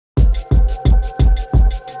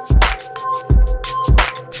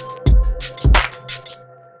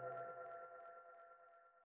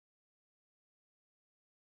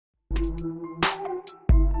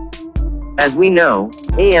As we know,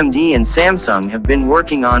 AMD and Samsung have been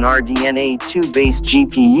working on RDNA 2-based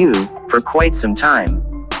GPU for quite some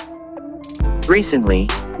time. Recently,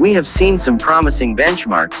 we have seen some promising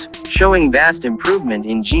benchmarks, showing vast improvement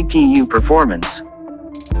in GPU performance.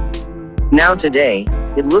 Now today,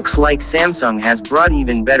 it looks like Samsung has brought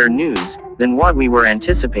even better news than what we were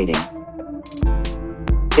anticipating.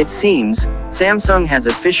 It seems, Samsung has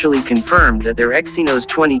officially confirmed that their Exynos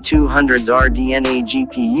 2200's RDNA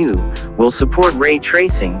GPU will support ray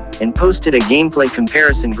tracing, and posted a gameplay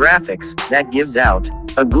comparison graphics that gives out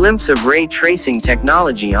a glimpse of ray tracing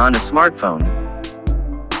technology on a smartphone.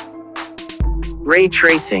 Ray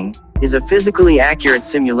tracing is a physically accurate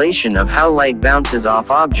simulation of how light bounces off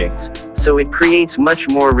objects, so it creates much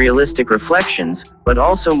more realistic reflections, but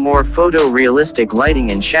also more photorealistic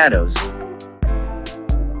lighting and shadows.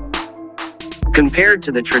 Compared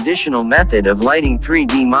to the traditional method of lighting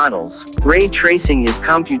 3D models, ray tracing is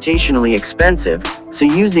computationally expensive, so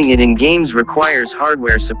using it in games requires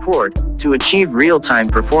hardware support to achieve real-time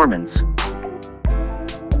performance.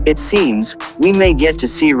 It seems, we may get to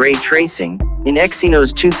see ray tracing in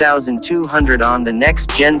Exynos 2200 on the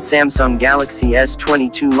next-gen Samsung Galaxy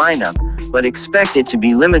S22 lineup, but expect it to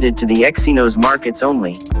be limited to the Exynos markets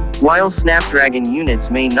only, while Snapdragon units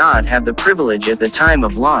may not have the privilege at the time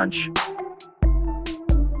of launch.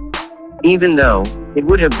 Even though it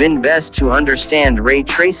would have been best to understand ray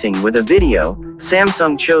tracing with a video,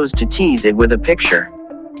 Samsung chose to tease it with a picture.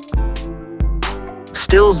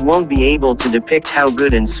 Stills won't be able to depict how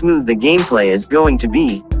good and smooth the gameplay is going to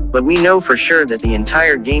be, but we know for sure that the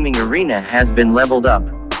entire gaming arena has been leveled up.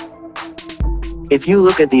 If you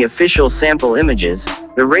look at the official sample images,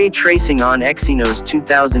 the ray tracing on Exynos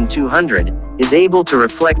 2200 is able to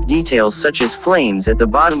reflect details such as flames at the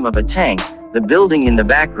bottom of a tank, the building in the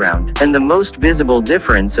background, and the most visible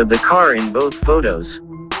difference of the car in both photos.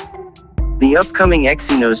 The upcoming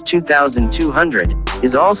Exynos 2200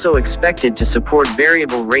 is also expected to support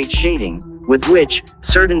variable rate shading, with which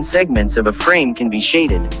certain segments of a frame can be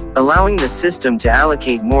shaded, allowing the system to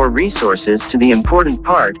allocate more resources to the important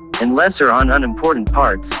part and lesser on unimportant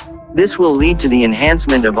parts. This will lead to the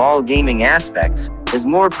enhancement of all gaming aspects, as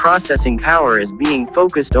more processing power is being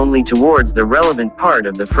focused only towards the relevant part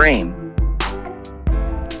of the frame.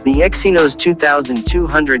 The Exynos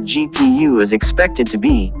 2200 GPU is expected to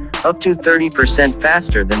be up to 30%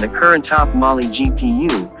 faster than the current top Mali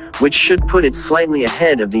GPU, which should put it slightly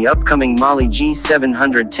ahead of the upcoming Mali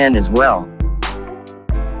G710 as well.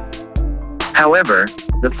 However,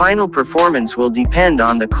 the final performance will depend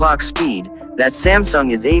on the clock speed that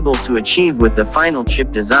Samsung is able to achieve with the final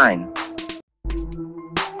chip design.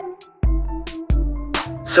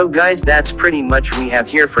 So guys, that's pretty much we have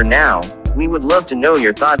here for now. We would love to know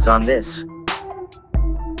your thoughts on this.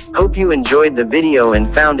 Hope you enjoyed the video and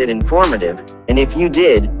found it informative, and if you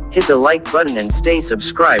did, hit the like button and stay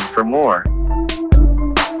subscribed for more.